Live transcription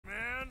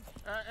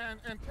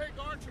and take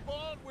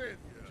Archibald with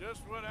you.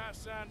 Just what I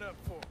signed up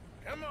for.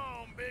 Come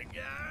on, big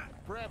guy.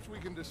 Perhaps we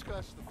can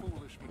discuss the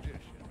foolish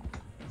magician.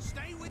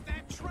 Stay with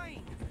that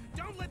train.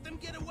 Don't let them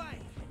get away.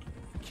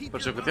 Keep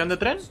 ¿Persecución de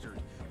tren?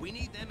 We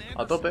need them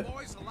A tope.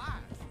 boys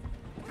alive.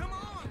 Come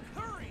on,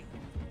 hurry.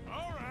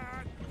 All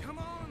right. Come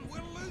on,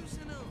 we're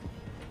losing them.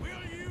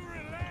 Will you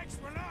relax?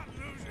 We're not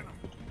losing them.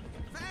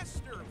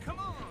 Faster, come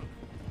on.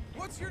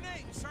 What's your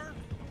name, sir?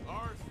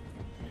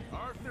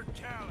 Arthur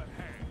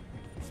Callahan.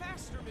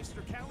 Faster,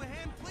 Mr.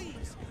 Callahan,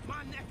 please.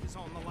 My neck is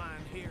on the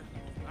line here.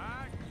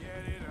 I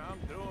get it. I'm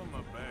doing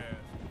my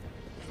best.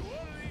 So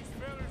what are these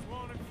fellas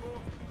wanted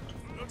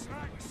for? Looks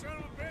like the son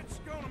of a bitch is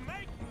gonna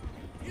make me.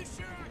 You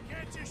sure I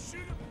can't just shoot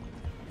him?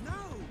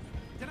 No.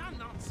 Did I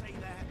not say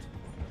that?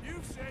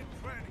 You've said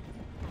plenty.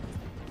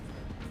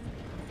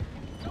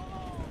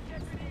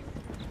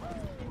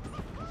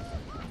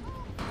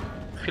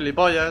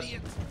 Gilipollas.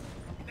 Idiots.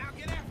 Now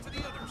get after the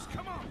others.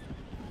 Come on.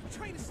 The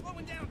train is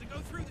slowing down to go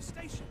through the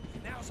station.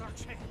 Now's our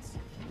chance.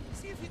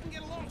 See if you can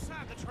get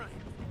alongside the train.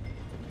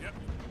 Yep.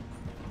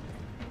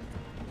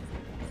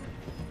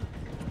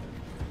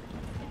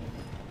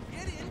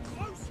 Get in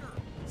closer.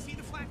 See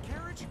the flat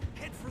carriage?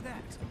 Head for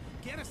that.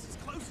 Get us as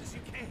close as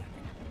you can.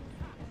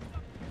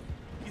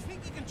 You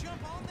think you can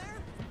jump on there?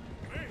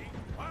 Me?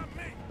 Why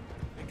me?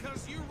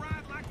 Because you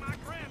ride like my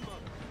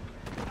grandmother.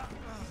 You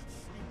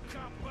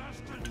cop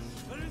bastard!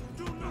 I didn't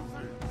do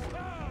nothing!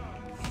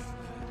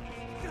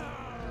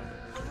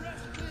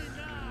 Arrest me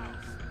now!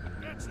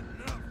 That's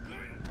enough!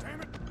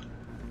 Damn it!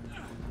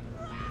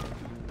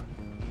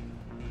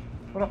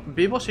 Bueno,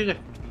 vivo sigue.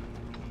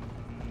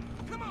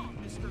 Come on,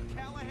 Mr.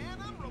 Callahan,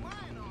 I'm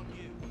relying on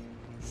you.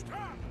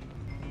 Stop!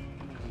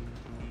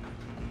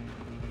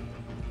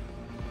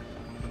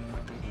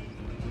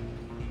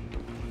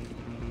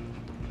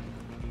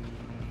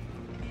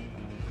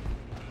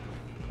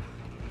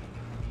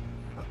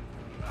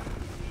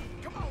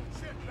 Come on,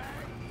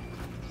 shitbag!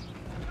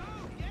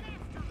 No, get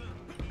after them.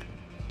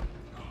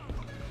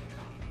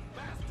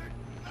 Bastard!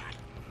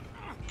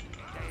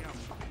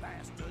 Damn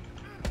bastard!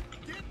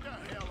 Get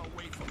the hell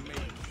away from me!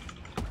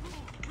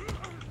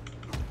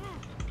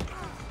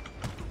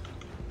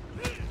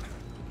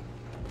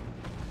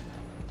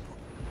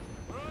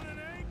 Running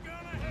ain't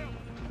gonna help.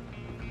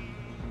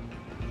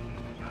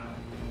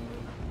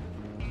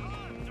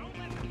 Don't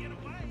let them get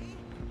away.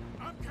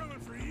 I'm coming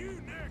for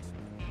you next.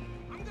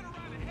 I'm gonna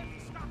ride ahead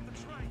and stop the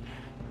train.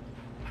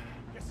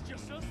 Guess it's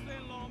just us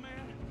then,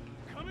 lawman.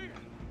 Come here.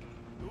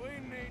 Do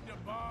we need to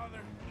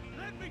bother?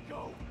 Let me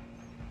go.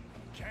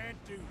 Can't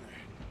do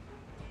that.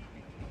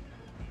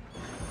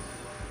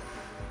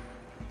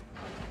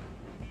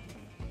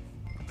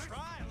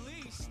 Try at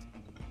least.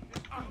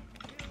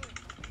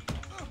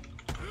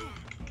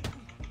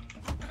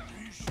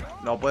 You sure?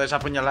 No puedes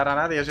apuñalar a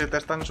nadie si te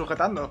están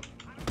sujetando.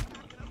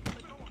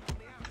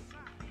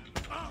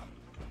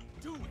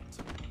 Do it.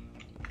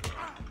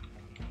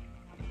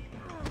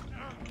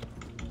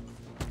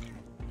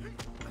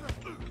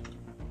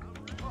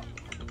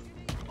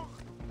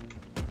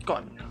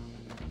 Coño.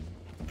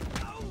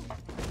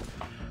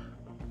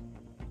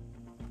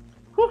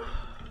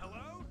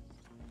 Hello?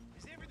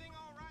 Is everything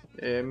all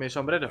right? Mi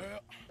sombrero.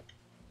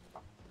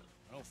 Well,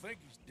 I don't think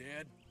he's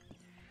dead.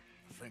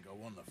 I think I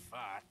won the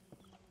fight.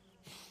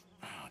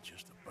 Oh,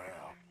 just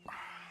about.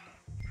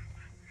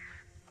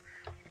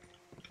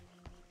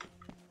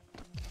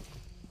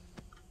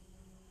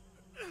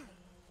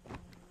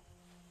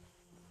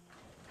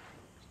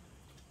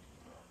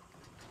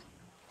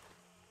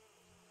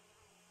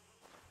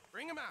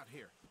 Bring him out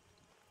here.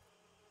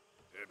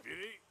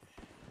 Deputy,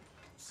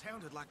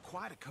 Sounded like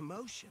quite a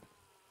commotion.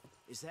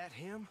 Is that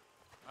him?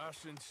 I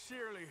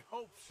sincerely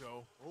hope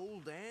so.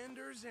 Old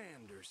Anders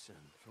Anderson.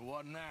 So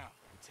what now?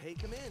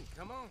 Take him in,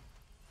 come on.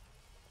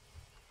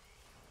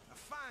 A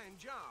fine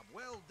job,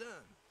 well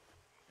done.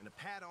 And a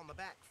pat on the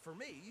back for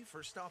me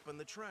for stopping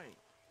the train.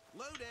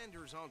 Load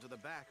Anders onto the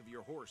back of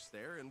your horse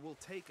there, and we'll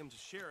take him to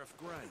Sheriff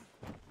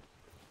Gray.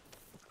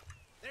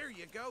 There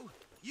you go.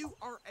 You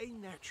are a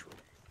natural.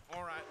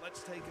 All right,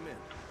 let's take him in.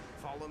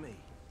 Follow me.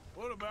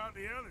 What about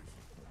the others?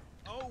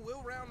 Oh,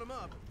 we'll round them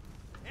up.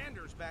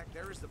 Anders back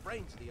there is the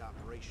brains of the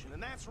operation,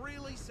 and that's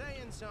really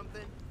saying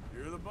something.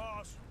 You're the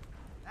boss.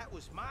 That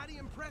was mighty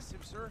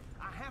impressive, sir.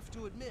 I have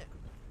to admit.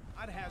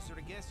 I'd hazard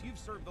a guess you've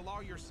served the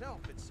law yourself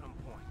at some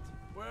point.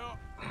 Well,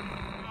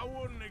 I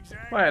wouldn't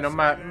exactly Bueno,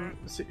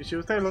 say that. si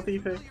usted lo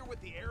dice. Familiar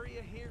with the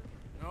area here?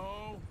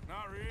 No,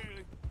 not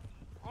really.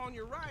 On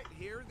your right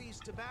here, these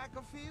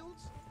tobacco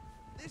fields?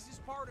 This is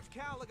part of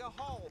Caliga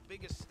Hall,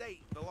 big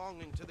estate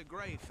belonging to the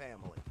Gray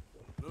family.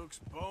 Looks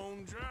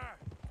bone dry.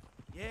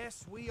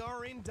 Yes, we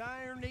are in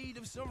dire need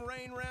of some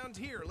rain round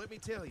here, let me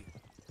tell you.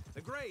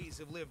 The Grays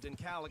have lived in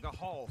Caliga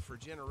Hall for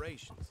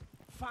generations.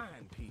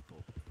 Fine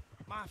people.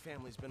 My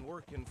family's been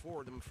working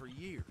for them for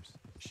years.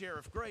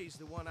 Sheriff Gray's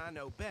the one I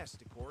know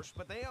best, of course,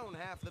 but they own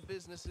half the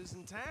businesses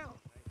in town.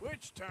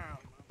 Which town?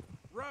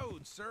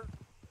 Rhodes, sir.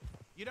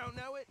 You don't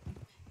know it?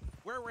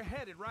 Where we're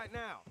headed right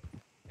now.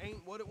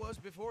 Ain't what it was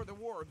before the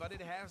war, but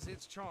it has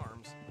its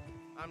charms.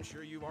 I'm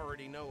sure you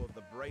already know of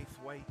the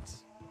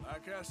Braithwaites.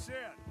 Like I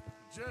said,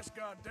 just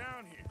got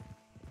down here.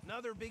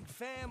 Another big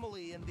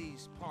family in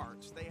these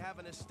parts. They have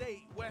an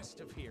estate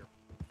west of here.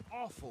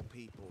 Awful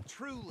people,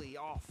 truly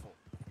awful.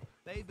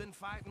 They've been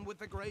fighting with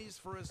the Grays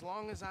for as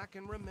long as I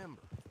can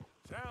remember.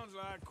 Sounds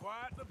like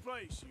quite the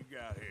place you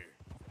got here.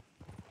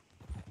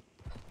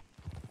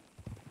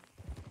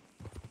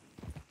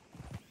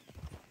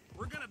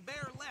 We're gonna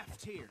bear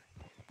left here.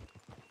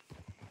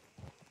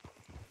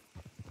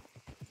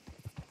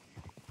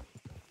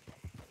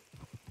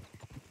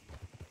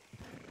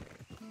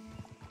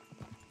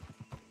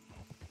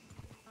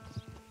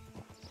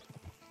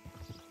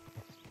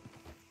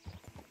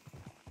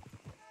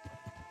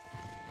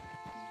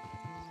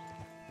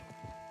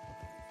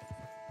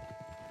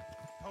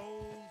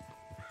 Hold.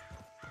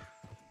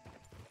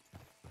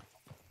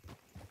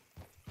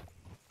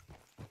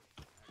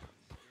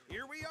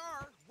 Here we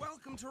are.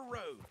 Welcome to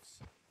Rhodes.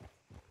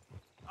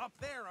 Up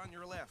there on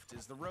your left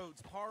is the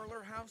Rhodes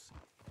Parlor House.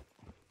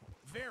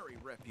 Very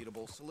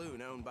reputable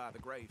saloon owned by the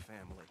Gray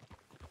family.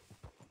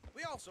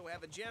 We also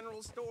have a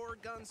general store,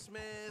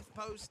 gunsmith,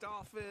 post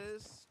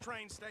office,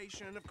 train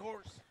station, of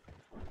course.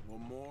 What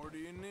more do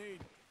you need?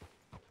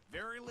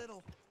 Very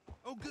little.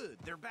 Oh, good,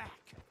 they're back.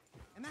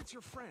 And that's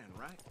your friend,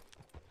 right?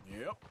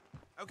 Yep.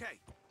 Okay,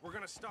 we're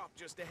gonna stop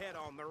just ahead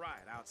on the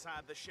right,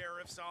 outside the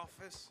sheriff's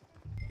office.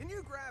 Can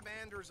you grab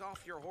Anders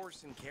off your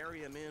horse and carry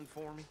him in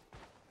for me?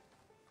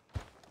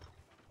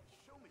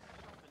 Show me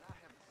something I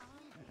haven't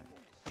seen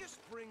before. Just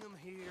bring him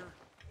here.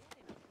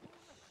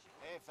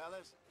 Hey,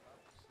 fellas.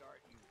 Start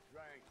you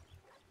drink.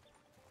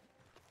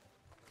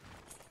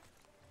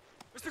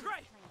 Mr.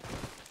 Gray!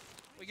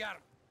 We got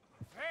him.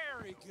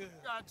 Very good.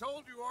 I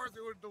told you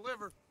Arthur would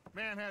deliver.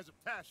 Man has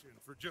a passion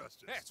for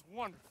justice. That's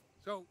wonderful.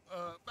 So,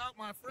 about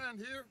my friend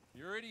here,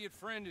 Your idiot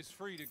friend is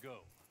free to go.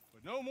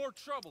 But no more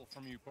trouble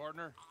from you,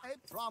 partner. I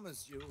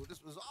promise you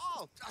this was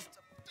all just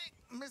a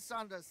big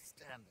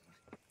misunderstanding.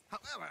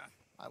 However,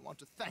 I want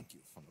to thank you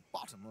from the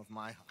bottom of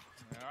my heart.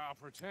 Now, I'll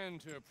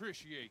pretend to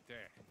appreciate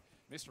that.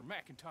 Mr.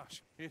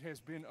 McIntosh, it has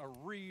been a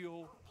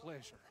real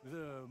pleasure.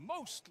 The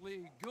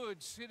mostly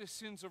good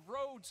citizens of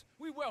Rhodes,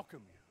 we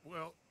welcome you.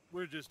 well,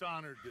 we're just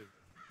honored to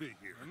be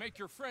here. And make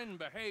your friend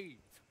behave.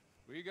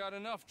 We got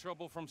enough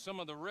trouble from some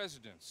of the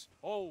residents,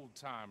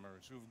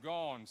 old-timers who've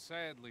gone,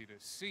 sadly, to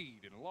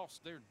seed and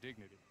lost their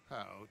dignity.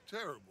 How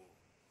terrible.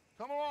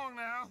 Come along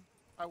now.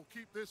 I will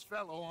keep this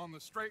fellow on the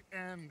straight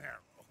and narrow.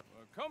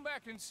 Come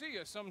back and see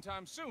us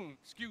sometime soon.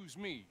 Excuse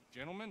me,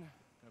 gentlemen.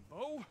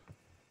 Bo,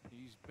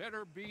 these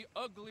better be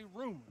ugly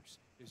rumors.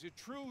 Is it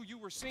true you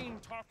were seen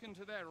talking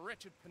to that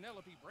wretched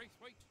Penelope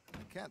Braithwaite?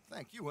 I can't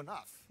thank you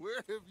enough. Where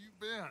have you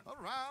been?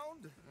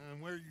 Around,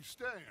 And where you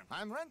staying?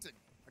 I'm renting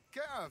a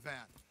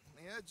caravan on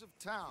the edge of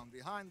town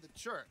behind the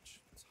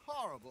church. It's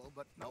horrible,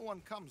 but no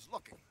one comes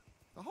looking.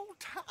 The whole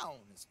town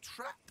is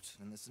trapped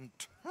in this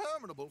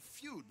interminable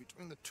feud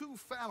between the two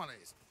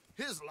families.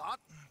 His lot,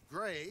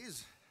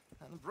 Grays,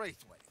 and the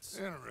Braithwaites.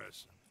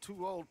 Interesting.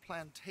 Two old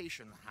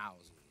plantation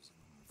houses,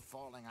 and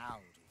falling out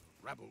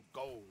of rebel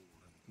gold,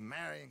 and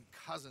marrying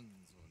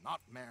cousins or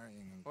not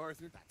marrying. And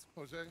Arthur, That's-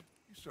 Jose,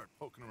 you start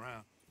poking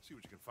around. See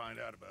what you can find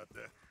out about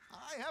that.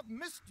 I have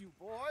missed you,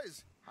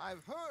 boys.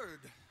 I've heard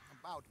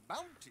about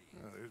bounty.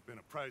 There's been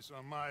a price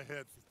on my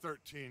head for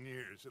 13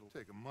 years. It'll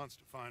take a month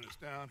to find us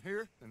down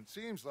here, and it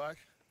seems like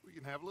we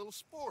can have a little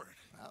sport.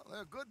 Well,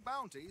 they're good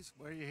bounties.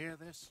 Where you hear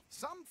this?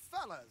 Some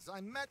fellas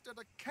I met at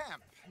a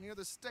camp near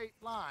the state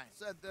line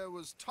said there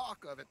was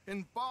talk of it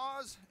in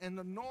bars in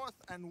the north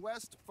and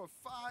west for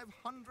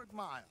 500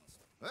 miles.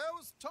 There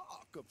was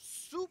talk of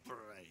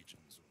super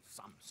agents of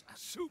some sort.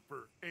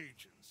 Super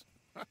agents.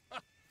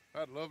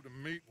 I'd love to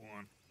meet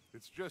one.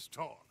 It's just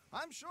talk.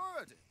 I'm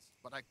sure it is,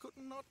 but I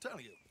couldn't not tell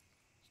you.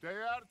 Stay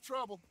out of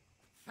trouble.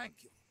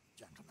 Thank you,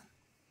 gentlemen.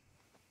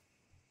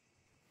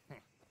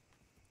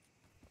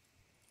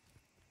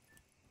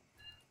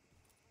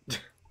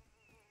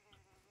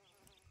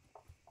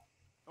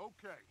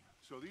 Okay,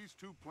 so these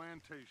two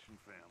plantation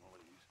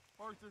families.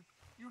 Arthur,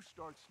 you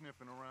start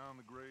sniffing around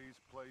the Gray's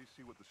place,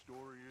 see what the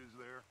story is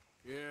there.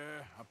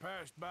 Yeah, I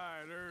passed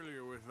by it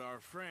earlier with our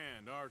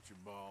friend,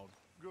 Archibald.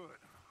 Good.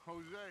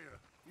 Hosea,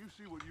 you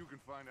see what you can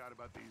find out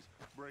about these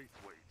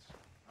Braithwaites.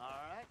 All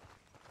right.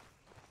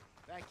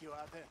 Thank you,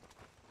 Arthur.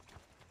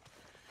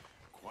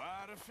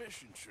 Quite a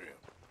fishing trip.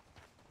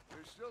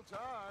 There's still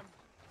time.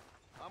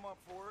 I'm up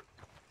for it.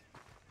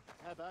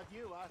 How about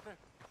you, Arthur?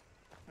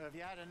 Or have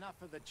you had enough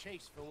of the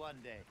chase for one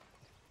day?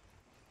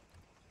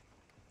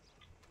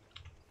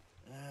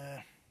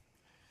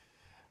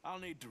 I'll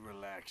need to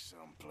relax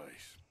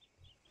someplace.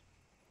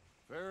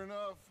 Fair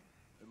enough.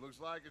 It looks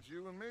like it's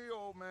you and me,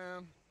 old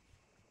man.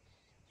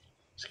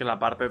 Es que la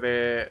parte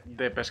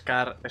de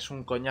pescar es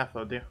un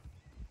coñazo, tío.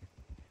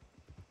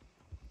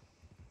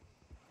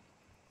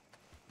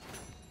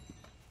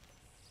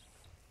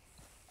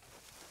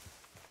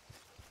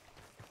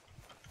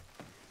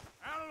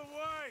 Out of the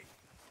way!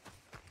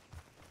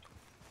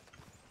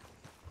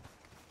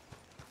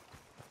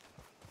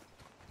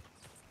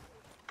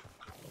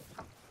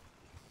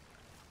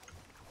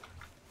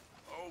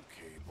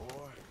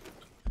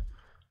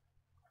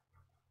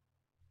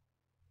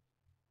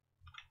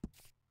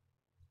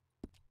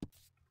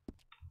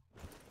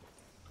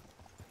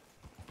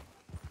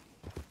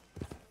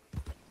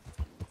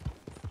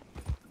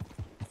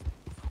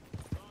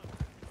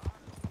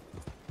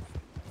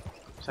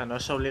 O sea, no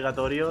es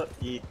obligatorio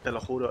y te lo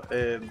juro.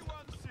 Anyone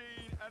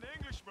seen an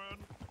Englishman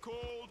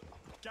called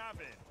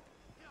Gavin?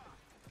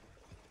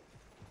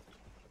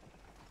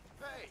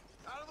 Hey,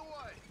 out of the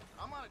way.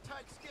 I'm on a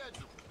tight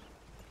schedule.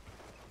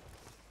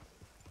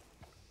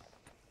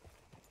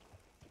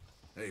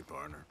 Hey,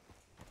 partner.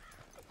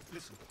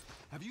 Listen,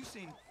 have you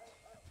seen...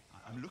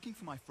 I'm looking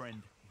for my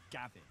friend,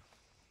 Gavin.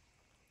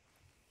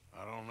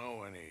 I don't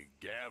know any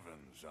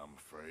Gavins, I'm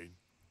afraid.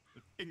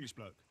 English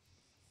bloke.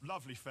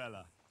 Lovely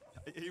fella.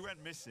 He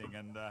went missing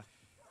and, now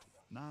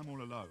I'm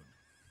all alone.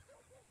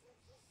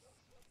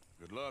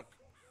 Good luck.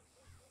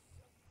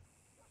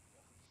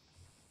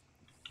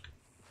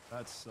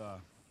 That's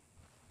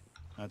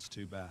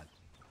too bad.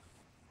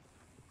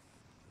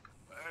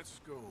 Let's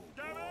go,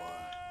 boy.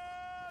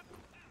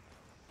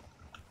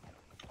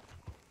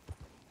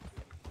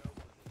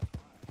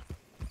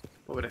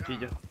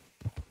 Pobrecillo.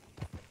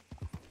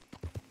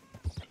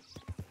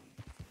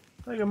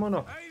 Ay, qué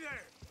mono. Hey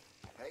there!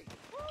 Hey.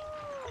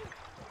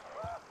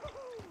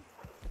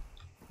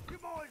 You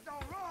boys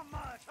don't run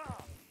much,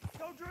 huh?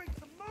 Go drink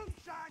some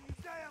moonshine, you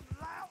damn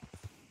lout!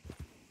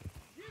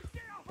 You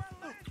stay off our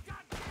land,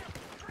 goddamn!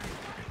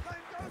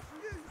 Anything goes for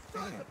you, you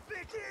sons of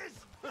bitches!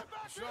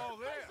 What's all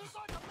this?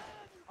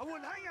 I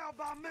wouldn't hang out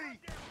by me.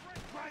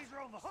 Grays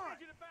are on the hunt.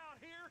 About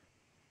here.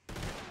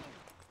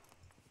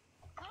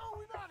 How are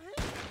we not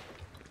here?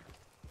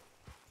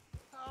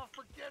 Oh,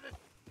 forget it.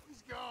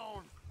 He's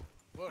gone.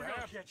 What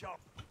happened? Catch up.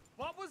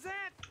 What was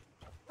that?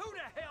 Who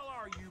the hell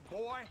are you,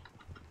 boy?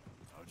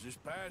 I was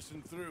just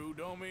passing through.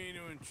 Don't mean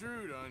to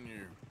intrude on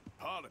your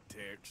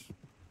politics.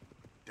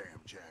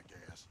 Damn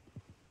jackass.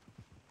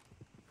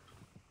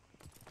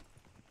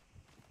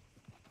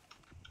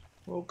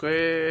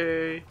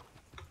 Ok.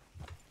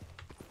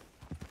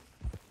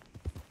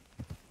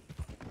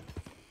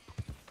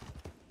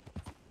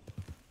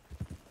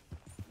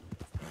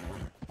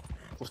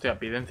 Hostia,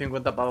 piden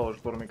 50 pavos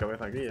por mi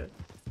cabeza aquí,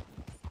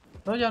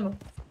 No, ya no.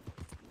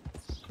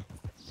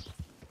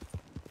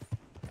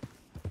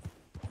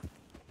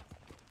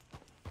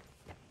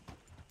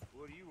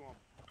 What do you want?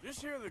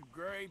 This here the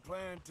Gray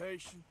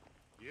plantation?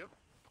 Yep.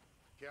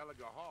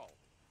 Caliga Hall.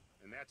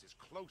 And that's as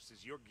close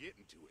as you're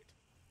getting to it.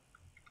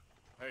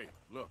 Hey,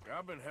 look,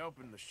 I've been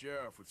helping the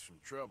sheriff with some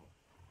trouble.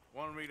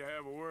 Wanted me to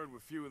have a word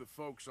with a few of the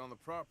folks on the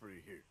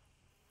property here.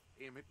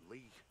 Emmett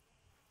Lee.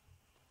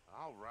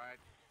 All right.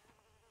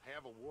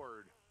 Have a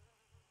word.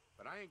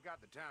 But I ain't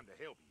got the time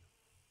to help you.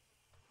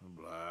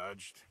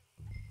 Obliged.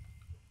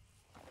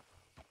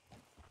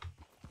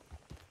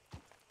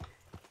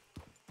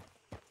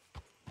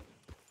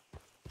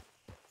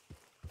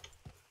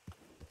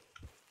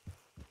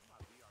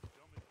 Might be our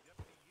dumbest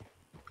deputy yet.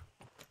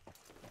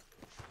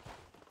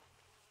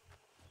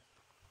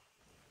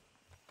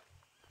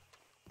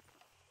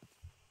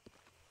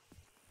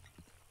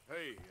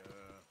 Hey,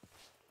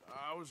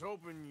 I was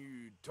hoping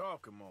you'd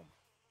talk a moment.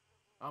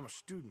 I'm a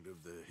student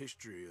of the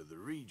history of the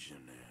region,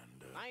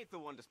 and, I ain't the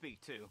one to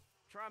speak to.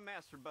 Try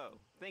Master Bo.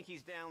 Think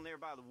he's down there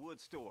by the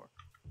wood store.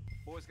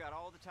 Boy's got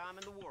all the time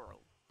in the world.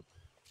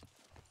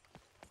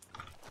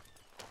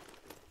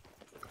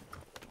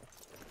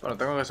 Bueno,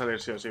 tengo que salir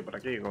sí o sí por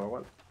aquí, con lo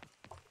cual.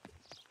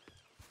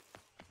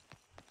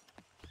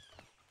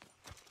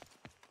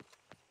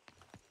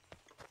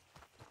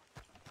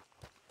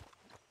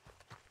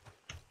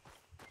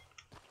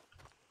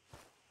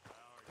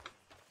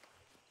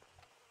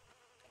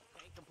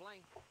 Can't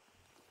complain.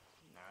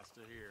 Nice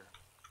to hear.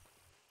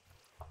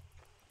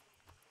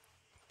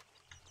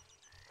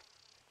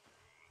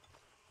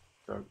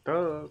 Toc,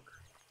 toc.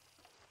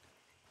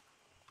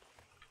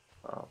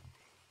 Oh.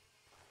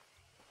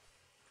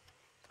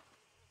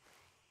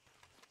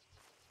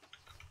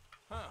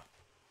 huh.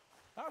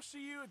 I'll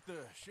see you at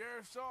the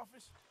sheriff's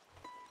office.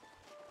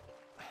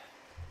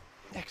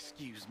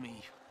 Excuse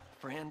me,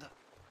 friend.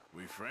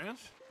 We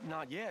friends?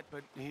 Not yet,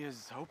 but he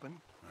is hoping.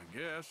 I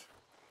guess.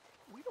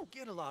 We don't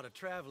get a lot of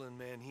traveling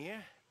men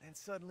here. And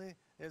suddenly,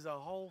 there's a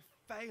whole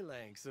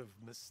phalanx of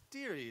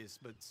mysterious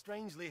but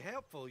strangely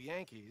helpful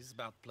Yankees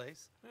about the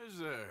place. Is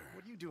there?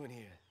 What are you doing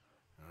here?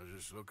 I was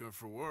just looking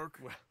for work.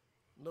 Well,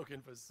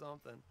 looking for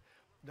something.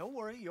 Don't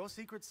worry, your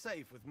secret's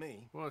safe with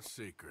me. What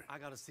secret? I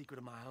got a secret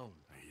of my own.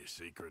 Are you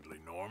secretly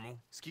normal?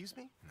 Excuse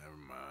me? Never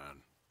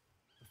mind.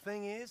 The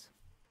thing is,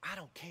 I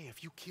don't care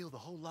if you kill the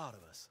whole lot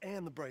of us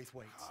and the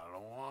Braithwaites. I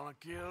don't want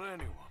to kill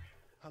anyone.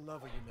 I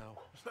love her, you know.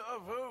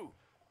 Love who?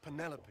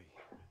 Penelope.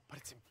 But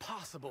it's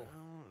impossible.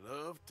 Well,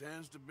 love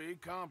tends to be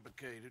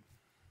complicated.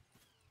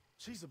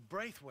 She's a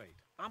Braithwaite.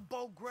 I'm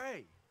Bo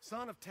Gray,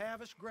 son of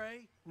Tavish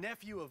Gray,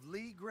 nephew of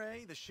Lee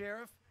Gray, the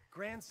sheriff,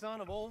 grandson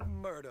of old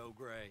Murdo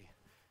Gray.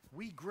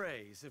 We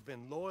Grays have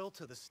been loyal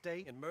to the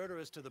state and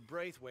murderous to the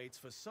Braithwaites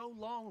for so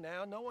long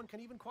now, no one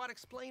can even quite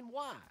explain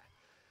why.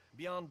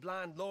 Beyond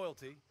blind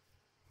loyalty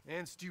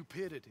and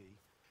stupidity,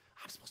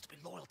 I'm supposed to be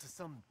loyal to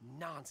some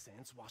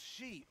nonsense while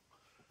she's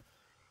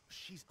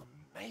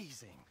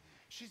amazing.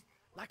 She's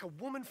like a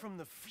woman from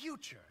the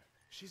future.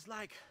 She's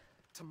like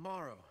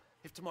tomorrow,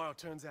 if tomorrow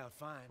turns out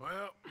fine.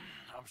 Well,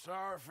 I'm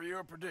sorry for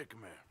your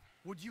predicament.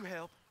 Would you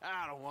help?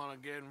 I don't want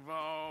to get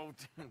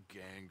involved.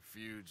 Gang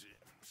feuds.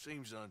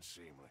 Seems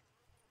unseemly.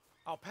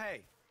 I'll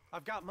pay.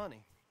 I've got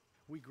money.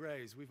 We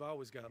Grays, we've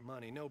always got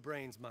money. No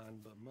brains,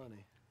 mind, but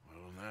money.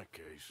 Well, in that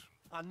case...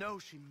 I know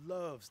she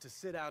loves to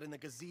sit out in the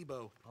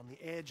gazebo on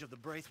the edge of the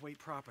Braithwaite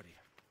property.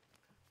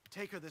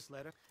 Take her this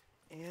letter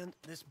and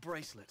this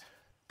bracelet,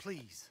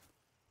 please.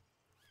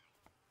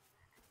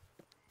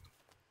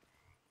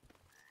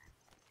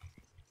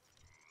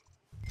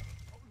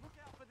 Oh, look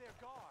out for their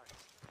guards.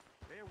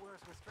 They're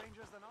worse with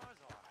strangers than ours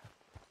are.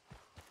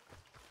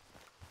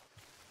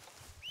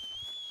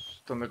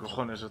 ¿Dónde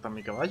cojones está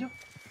mi caballo?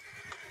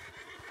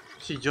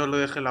 Si yo lo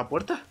dejé en la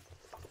puerta.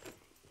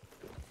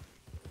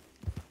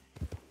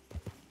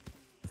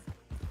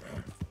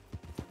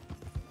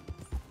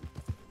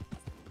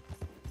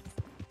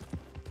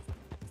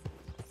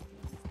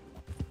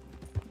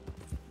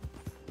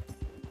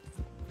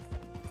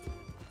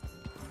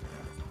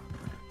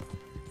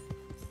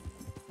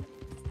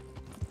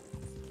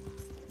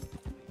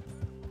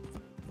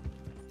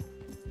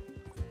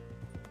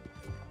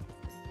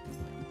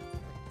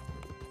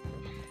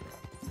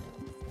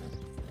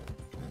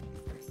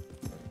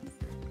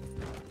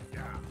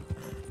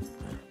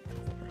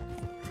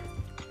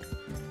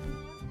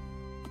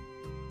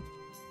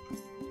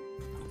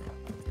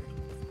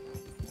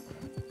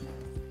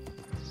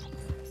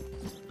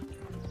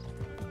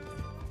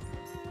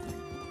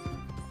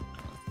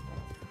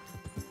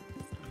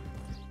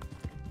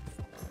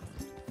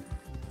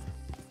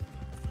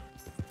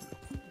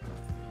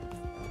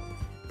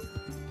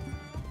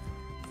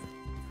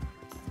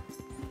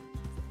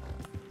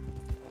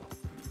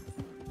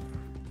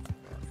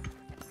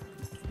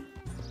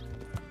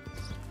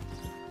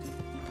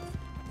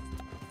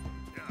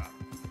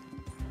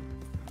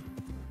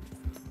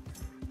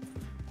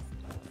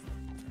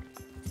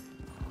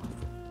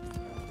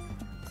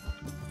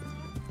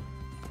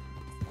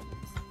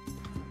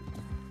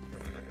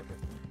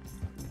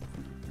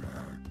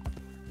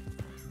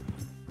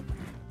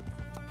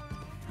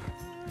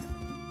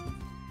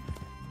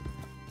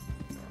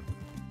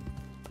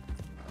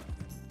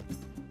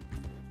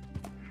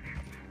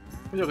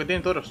 Oye, que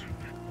tienen toros.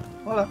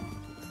 Hola.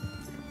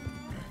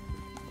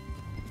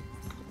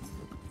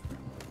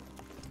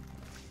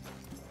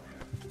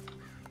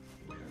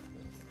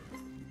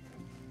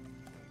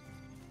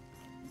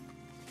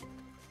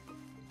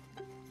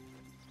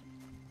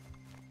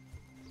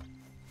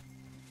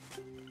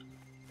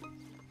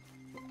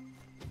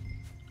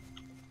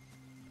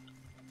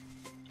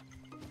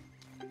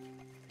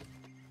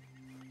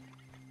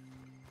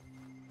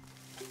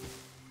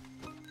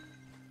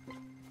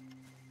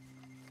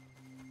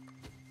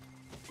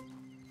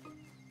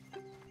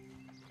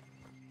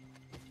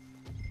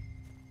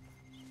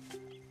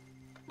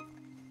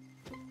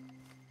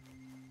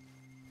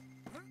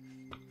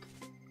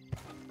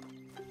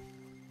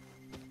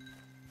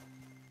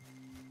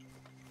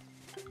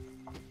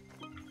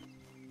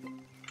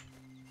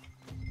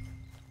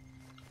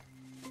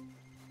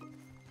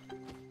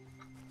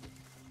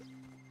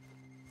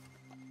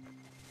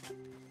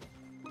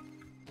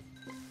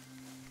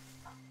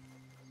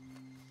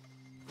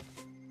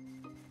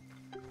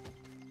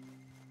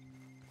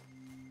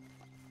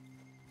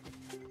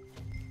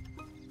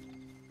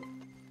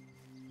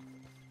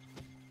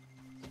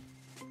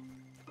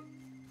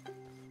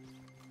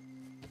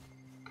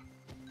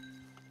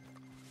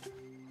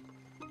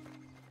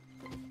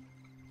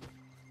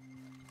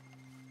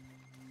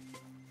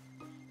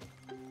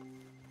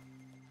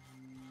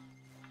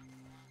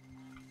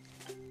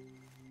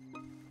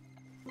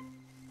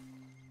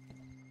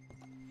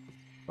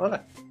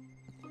 Hola.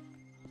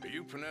 Are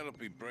you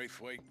Penelope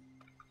Braithwaite?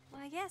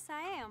 Well, yes,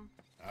 I am.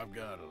 I've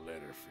got a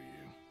letter for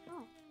you.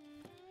 Oh.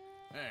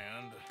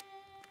 And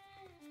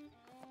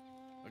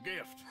a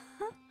gift.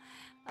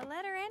 A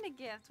letter and a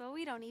gift. Well,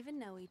 we don't even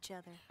know each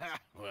other.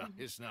 Well,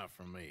 it's not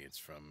from me. It's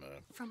from,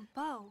 From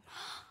Bo.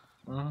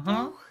 Uh-huh.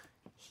 Oh,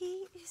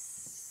 he is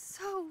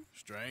so...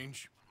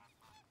 Strange?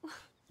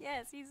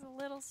 Yes, he's a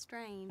little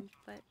strange,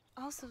 but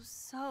also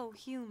so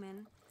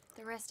human.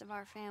 The rest of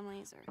our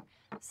families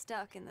are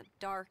stuck in the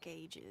Dark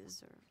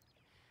Ages, or,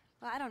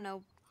 well, I don't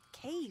know,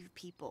 cave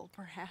people,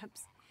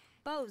 perhaps.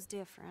 Bo's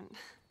different,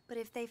 but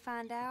if they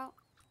find out,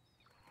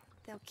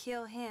 they'll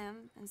kill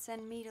him and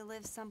send me to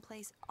live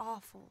someplace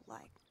awful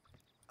like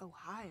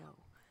Ohio.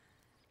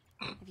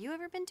 Have you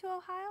ever been to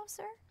Ohio,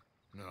 sir?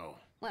 No.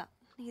 Well,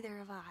 neither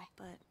have I,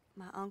 but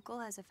my uncle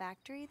has a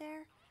factory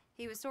there.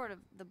 He was sort of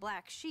the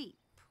black sheep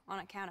on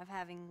account of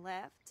having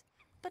left,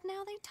 but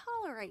now they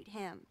tolerate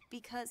him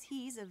because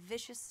he's a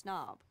vicious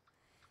snob.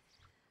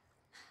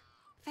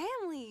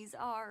 Families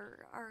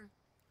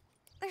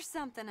there's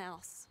something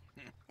else.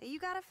 You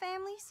got a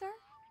family, sir?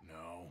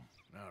 No,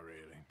 not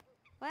really.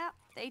 Well,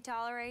 they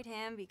tolerate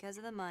him because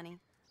of the money.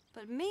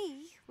 But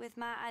me, with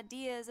my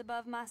ideas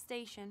above my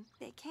station,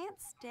 they can't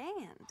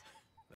stand.